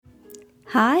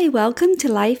Hi, welcome to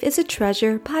Life is a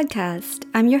Treasure podcast.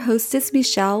 I'm your hostess,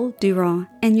 Michelle Durand,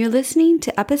 and you're listening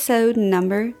to episode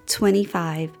number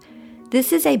 25.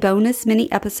 This is a bonus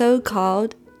mini episode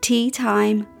called Tea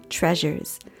Time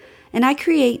Treasures, and I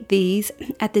create these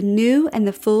at the new and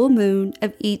the full moon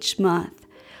of each month.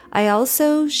 I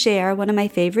also share one of my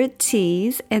favorite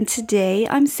teas, and today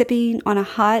I'm sipping on a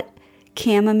hot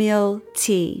chamomile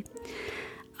tea.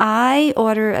 I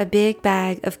order a big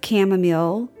bag of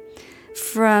chamomile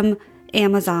from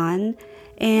Amazon,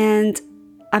 and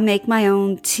I make my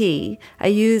own tea. I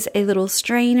use a little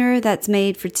strainer that's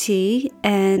made for tea,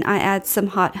 and I add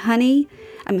some I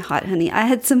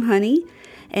add some honey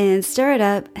and stir it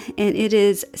up, and it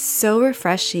is so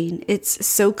refreshing. It's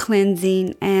so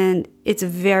cleansing, and it's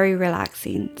very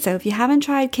relaxing. So if you haven't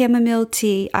tried chamomile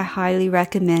tea, I highly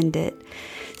recommend it.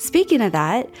 Speaking of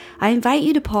that, I invite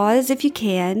you to pause if you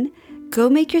can. Go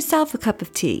make yourself a cup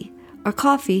of tea or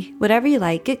coffee, whatever you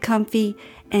like. Get comfy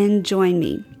and join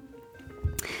me.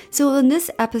 So in this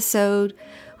episode,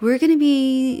 we're going to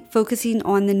be focusing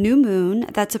on the new moon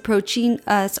that's approaching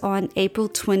us on April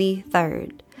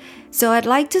 23rd. So I'd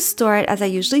like to start, as I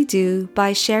usually do,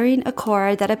 by sharing a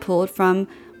card that I pulled from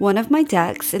one of my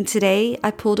decks. And today I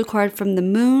pulled a card from the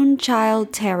Moonchild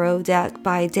Tarot deck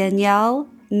by Danielle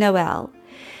Noel.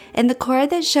 And the card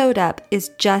that showed up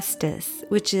is Justice,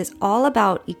 which is all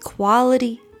about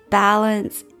equality,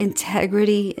 balance,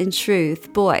 integrity, and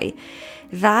truth. Boy,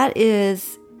 that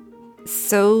is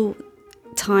so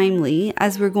timely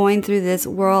as we're going through this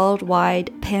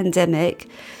worldwide pandemic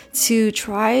to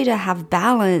try to have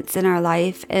balance in our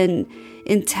life and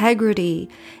integrity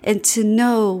and to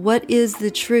know what is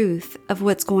the truth of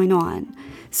what's going on.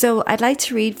 So I'd like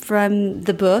to read from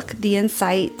the book, the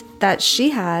insight that she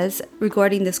has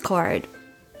regarding this card.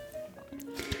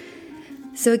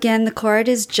 So again, the card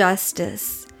is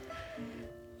Justice.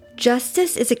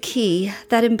 Justice is a key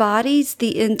that embodies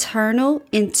the internal,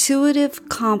 intuitive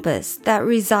compass that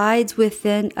resides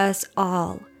within us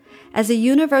all. As a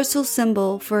universal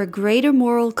symbol for a greater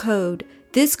moral code,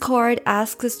 this card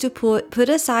asks us to put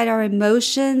aside our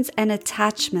emotions and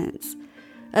attachments,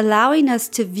 allowing us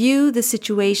to view the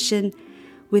situation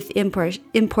with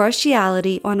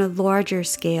impartiality on a larger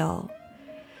scale.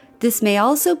 This may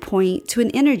also point to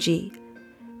an energy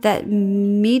that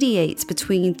mediates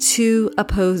between two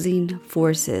opposing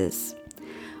forces,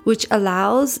 which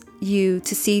allows you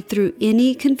to see through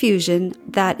any confusion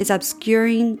that is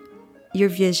obscuring your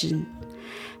vision.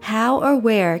 How or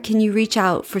where can you reach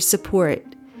out for support?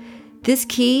 This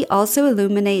key also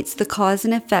illuminates the cause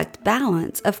and effect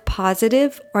balance of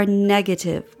positive or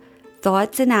negative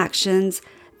thoughts and actions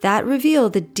that reveal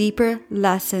the deeper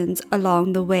lessons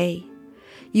along the way.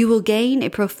 You will gain a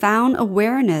profound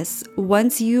awareness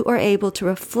once you are able to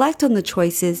reflect on the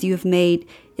choices you have made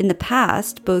in the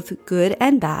past, both good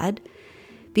and bad.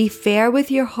 Be fair with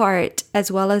your heart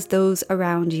as well as those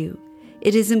around you.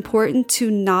 It is important to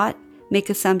not make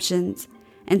assumptions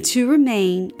and to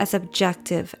remain as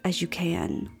objective as you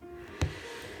can.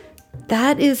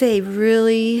 That is a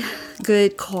really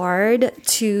good card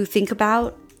to think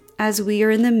about as we are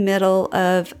in the middle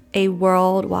of a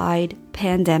worldwide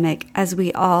pandemic, as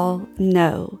we all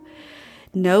know.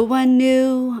 No one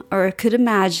knew or could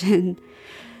imagine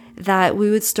that we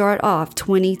would start off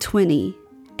 2020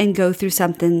 and go through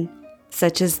something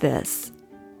such as this.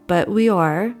 But we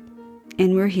are,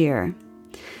 and we're here.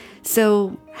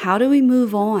 So how do we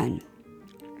move on?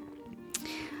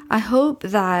 I hope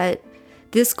that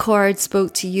this card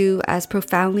spoke to you as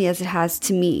profoundly as it has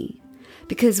to me,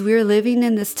 because we're living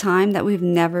in this time that we've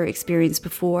never experienced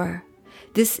before.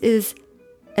 This is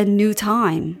a new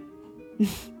time.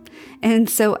 And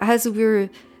so as we're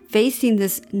facing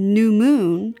this new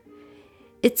moon,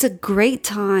 it's a great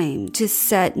time to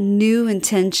set new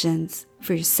intentions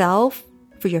for yourself,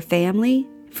 for your family,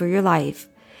 for your life.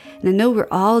 And I know we're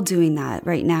all doing that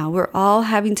right now. We're all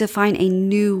having to find a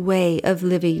new way of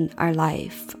living our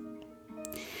life.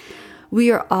 We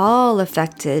are all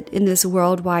affected in this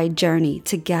worldwide journey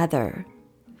together.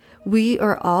 We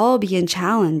are all being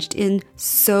challenged in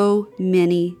so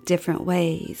many different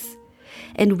ways.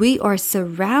 And we are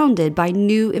surrounded by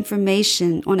new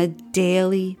information on a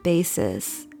daily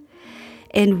basis.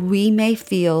 And we may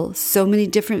feel so many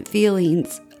different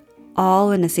feelings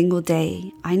all in a single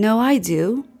day. I know I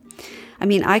do. I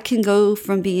mean, I can go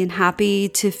from being happy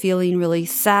to feeling really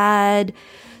sad,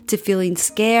 to feeling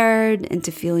scared, and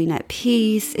to feeling at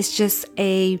peace.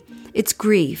 It's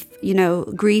grief. You know,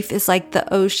 grief is like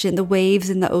the ocean, the waves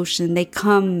in the ocean. They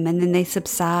come and then they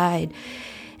subside.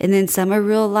 And then some are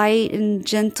real light and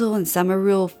gentle, and some are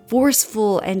real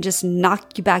forceful and just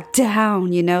knock you back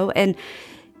down, you know. And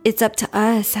it's up to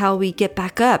us how we get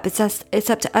back up. It's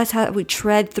up to us how we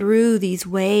tread through these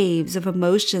waves of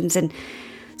emotions and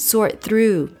sort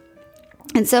through.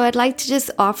 And so I'd like to just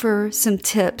offer some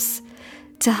tips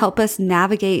to help us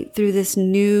navigate through this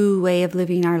new way of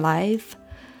living our life.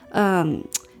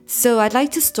 So I'd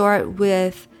like to start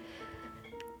with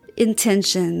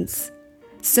intentions.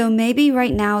 So maybe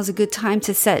right now is a good time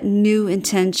to set new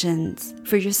intentions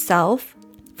for yourself,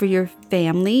 for your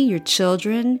family, your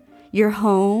children, your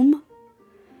home,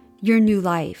 your new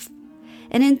life.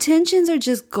 And intentions are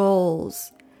just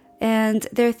goals. And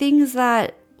they're things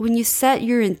that when you set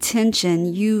your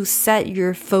intention, you set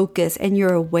your focus and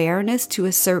your awareness to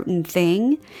a certain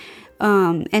thing.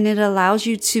 And it allows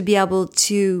you to be able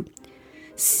to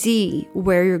see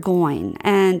where you're going.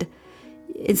 And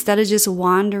instead of just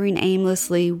wandering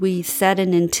aimlessly, we set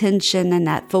an intention and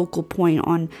that focal point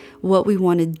on what we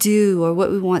want to do or what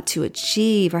we want to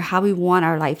achieve or how we want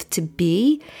our life to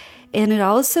be. And it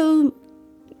also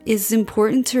is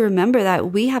important to remember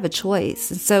that we have a choice.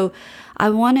 And so I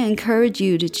want to encourage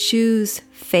you to choose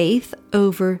faith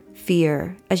over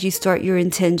fear as you start your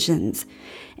intentions,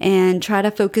 and try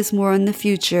to focus more on the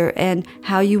future and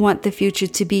how you want the future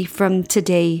to be from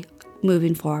today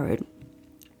moving forward.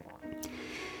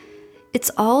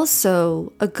 It's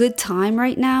also a good time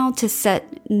right now to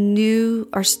start new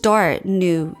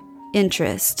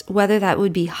interests, whether that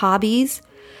would be hobbies.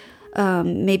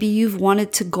 Maybe you've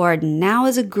wanted to garden. Now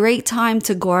is a great time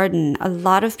to garden. A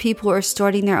lot of people are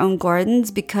starting their own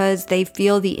gardens because they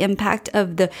feel the impact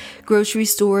of the grocery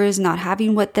stores not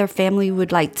having what their family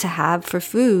would like to have for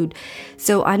food.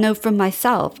 So I know from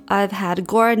myself, I've had a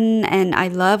garden and I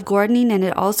love gardening, and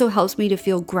it also helps me to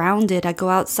feel grounded. I go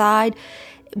outside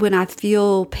when I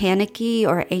feel panicky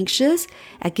or anxious.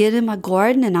 I get in my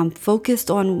garden and I'm focused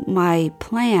on my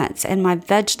plants and my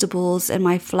vegetables and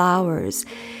my flowers.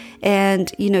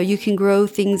 And, you can grow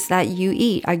things that you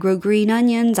eat. I grow green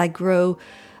onions. I grow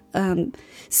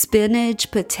spinach,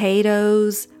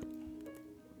 potatoes,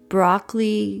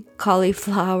 broccoli,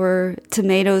 cauliflower,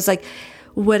 tomatoes, like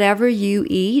whatever you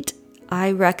eat.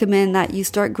 I recommend that you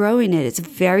start growing it. It's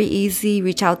very easy.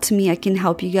 Reach out to me. I can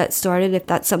help you get started if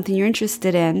that's something you're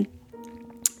interested in.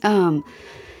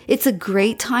 It's a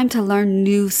great time to learn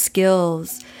new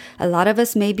skills. A lot of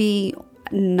us may be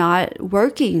not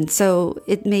working, so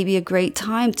it may be a great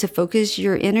time to focus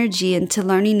your energy into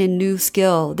learning a new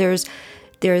skill. There's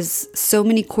so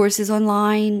many courses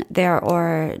online. There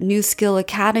are New Skill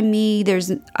Academy.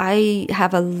 I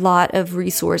have a lot of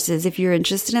resources. If you're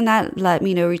interested in that, let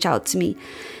me know. Reach out to me.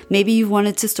 Maybe you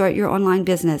wanted to start your online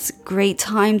business. Great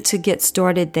time to get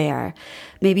started there.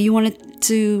 Maybe you wanted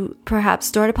to perhaps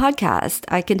start a podcast.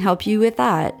 I can help you with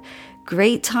that.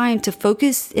 Great time to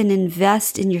focus and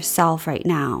invest in yourself right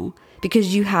now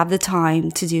because you have the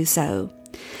time to do so.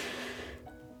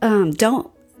 Don't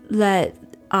let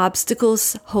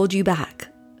obstacles hold you back.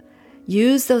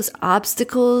 Use those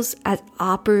obstacles as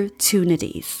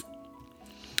opportunities.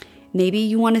 Maybe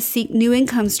you want to seek new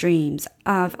income streams.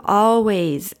 I've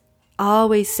always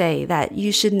say that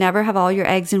you should never have all your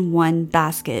eggs in one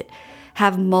basket.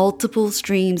 Have multiple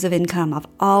streams of income. I've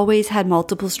always had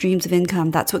multiple streams of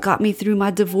income. That's what got me through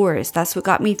my divorce. That's what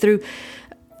got me through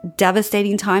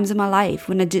devastating times in my life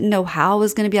when I didn't know how I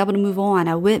was going to be able to move on.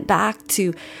 I went back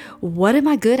to, what am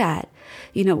I good at?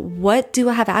 What do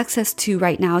I have access to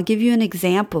right now? I'll give you an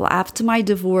example. After my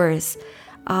divorce,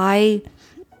 I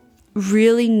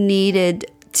really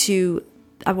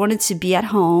I wanted to be at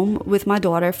home with my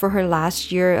daughter for her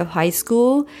last year of high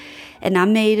school. And I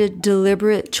made a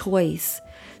deliberate choice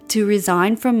to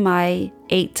resign from my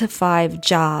 8-to-5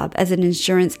 job as an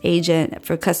insurance agent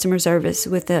for customer service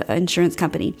with an insurance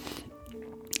company.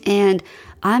 And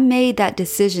I made that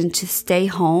decision to stay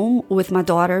home with my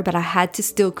daughter, but I had to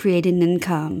still create an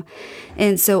income.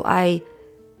 And so I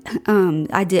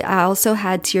also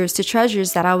had Tears to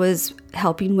Treasures that I was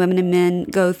helping women and men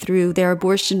go through their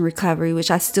abortion recovery, which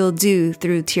I still do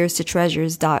through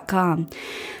tearstotreasures.com.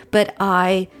 But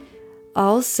I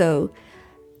also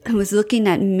was looking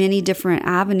at many different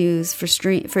avenues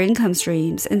for income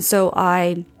streams. And so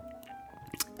I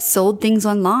sold things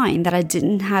online that I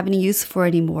didn't have any use for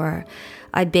anymore.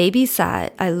 I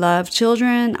babysat. I love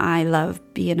children. I love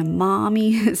being a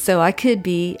mommy. So I could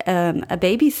be a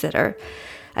babysitter.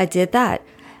 I did that.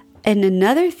 And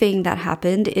another thing that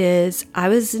happened is I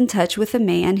was in touch with a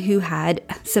man who had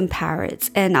some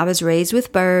parrots, and I was raised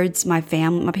with birds. My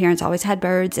parents always had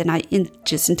birds, and I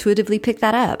just intuitively picked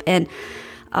that up. And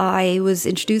I was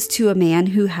introduced to a man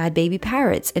who had baby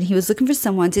parrots, and he was looking for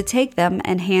someone to take them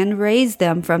and hand raise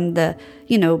them from the,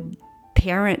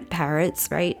 parent parrots,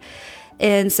 right?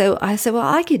 And so I said, well,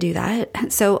 I could do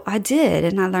that. So I did.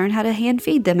 And I learned how to hand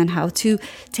feed them and how to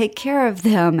take care of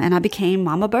them. And I became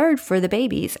mama bird for the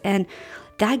babies. And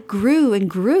that grew and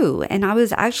grew. And I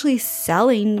was actually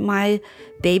selling my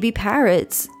baby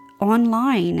parrots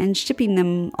online and shipping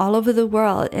them all over the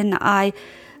world. And I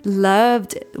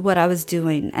loved what I was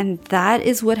doing. And that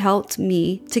is what helped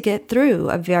me to get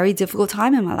through a very difficult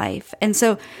time in my life. And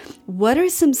so what are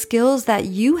some skills that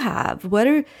you have?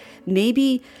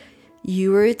 Maybe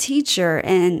you were a teacher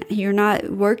and you're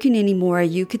not working anymore.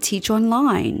 You could teach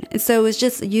online. So it's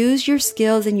just use your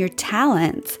skills and your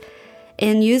talents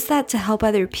and use that to help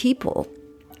other people.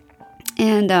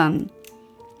 And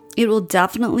it will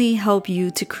definitely help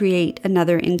you to create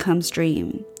another income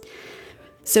stream.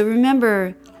 So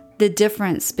remember the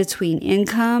difference between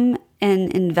income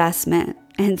and investment.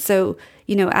 And so,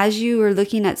 as you are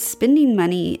looking at spending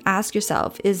money, ask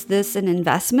yourself, is this an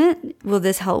investment? Will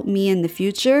this help me in the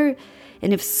future?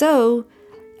 And if so,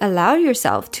 allow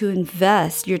yourself to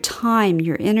invest your time,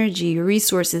 your energy, your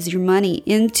resources, your money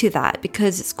into that,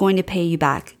 because it's going to pay you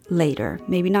back later.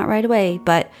 Maybe not right away,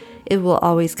 but it will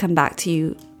always come back to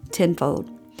you tenfold.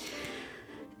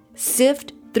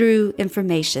 Sift through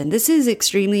information. This is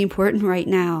extremely important right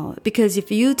now, because if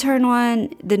you turn on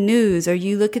the news or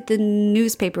you look at the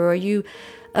newspaper or you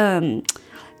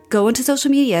go into social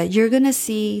media, you're going to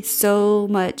see so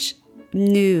much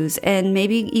news and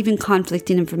maybe even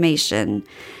conflicting information.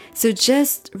 So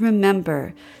just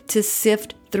remember to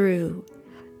sift through.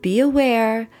 Be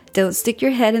aware. Don't stick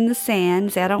your head in the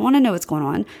sand. Say, I don't want to know what's going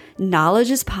on.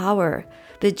 Knowledge is power,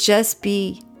 but just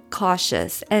be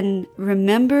cautious and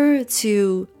remember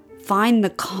to find the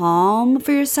calm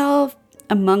for yourself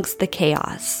amongst the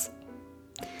chaos.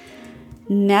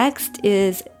 Next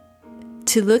is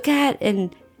to look at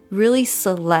and really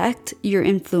select your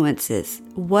influences.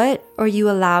 What are you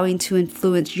allowing to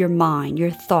influence your mind,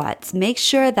 your thoughts? Make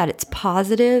sure that it's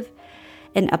positive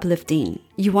and uplifting.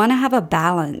 You want to have a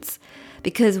balance,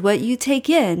 because what you take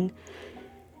in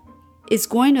is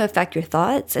going to affect your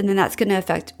thoughts, and then that's going to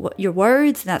affect your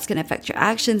words, and that's going to affect your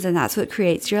actions, and that's what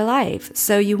creates your life.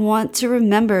 So you want to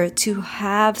remember to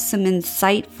have some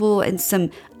insightful and some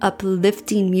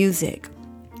uplifting music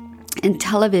and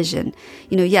television.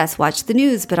 Yes, watch the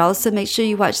news, but also make sure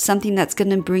you watch something that's going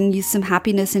to bring you some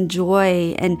happiness and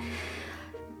joy, and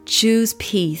choose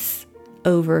peace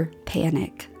over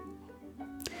panic.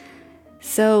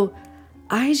 So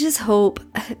I just hope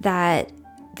that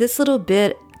this little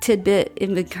tidbit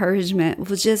of encouragement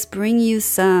will just bring you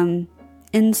some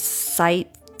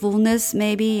insightfulness,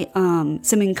 maybe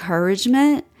some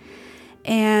encouragement.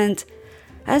 And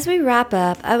as we wrap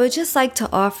up, I would just like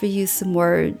to offer you some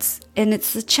words, and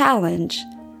it's a challenge.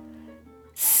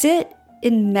 Sit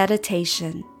in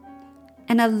meditation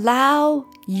and allow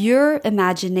your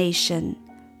imagination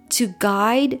to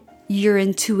guide your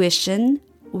intuition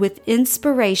with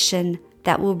inspiration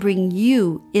that will bring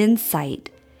you insight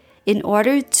in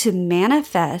order to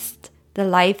manifest the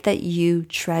life that you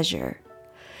treasure.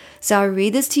 So I'll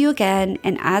read this to you again,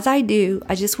 and as I do,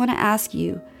 I just want to ask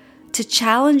you to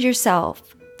challenge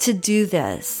yourself to do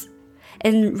this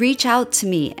and reach out to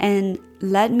me and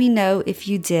let me know if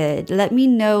you did. Let me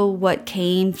know what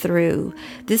came through.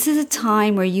 This is a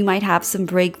time where you might have some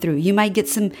breakthrough. You might get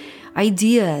some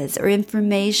ideas or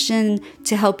information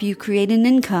to help you create an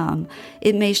income.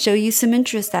 It may show you some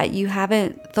interest that you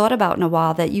haven't thought about in a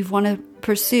while that you want to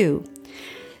pursue.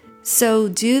 So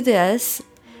do this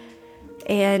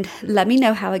and let me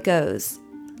know how it goes.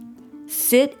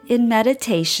 Sit in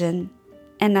meditation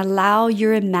and allow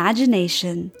your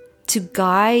imagination to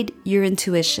guide your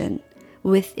intuition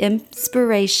with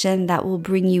inspiration that will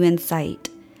bring you insight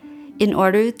in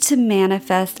order to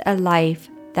manifest a life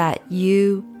that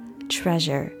you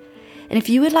treasure. And if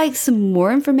you would like some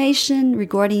more information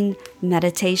regarding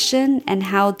meditation and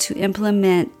how to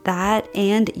implement that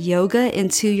and yoga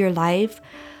into your life,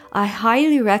 I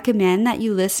highly recommend that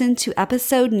you listen to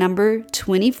episode number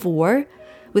 24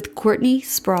 with Courtney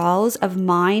Sprouls of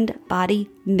Mind Body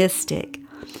Mystic.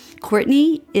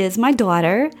 Courtney is my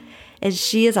daughter, and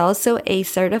she is also a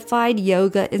certified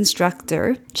yoga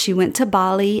instructor. She went to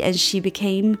Bali and she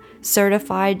became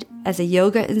certified as a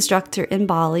yoga instructor in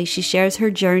Bali. She shares her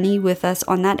journey with us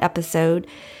on that episode,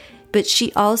 but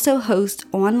she also hosts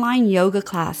online yoga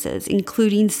classes,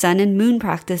 including sun and moon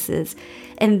practices,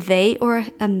 and they are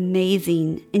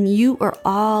amazing, and you are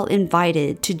all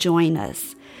invited to join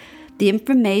us. The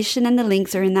information and the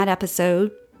links are in that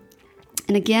episode.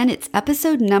 And again, it's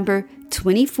episode number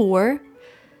 24,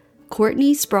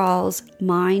 Courtney Sprouls,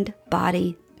 Mind,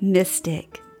 Body,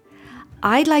 Mystic.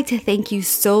 I'd like to thank you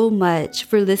so much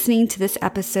for listening to this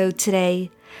episode today.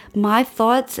 My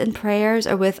thoughts and prayers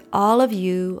are with all of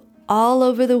you all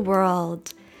over the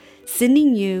world,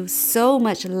 sending you so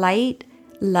much light,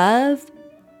 love,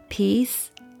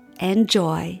 peace, and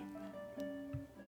joy.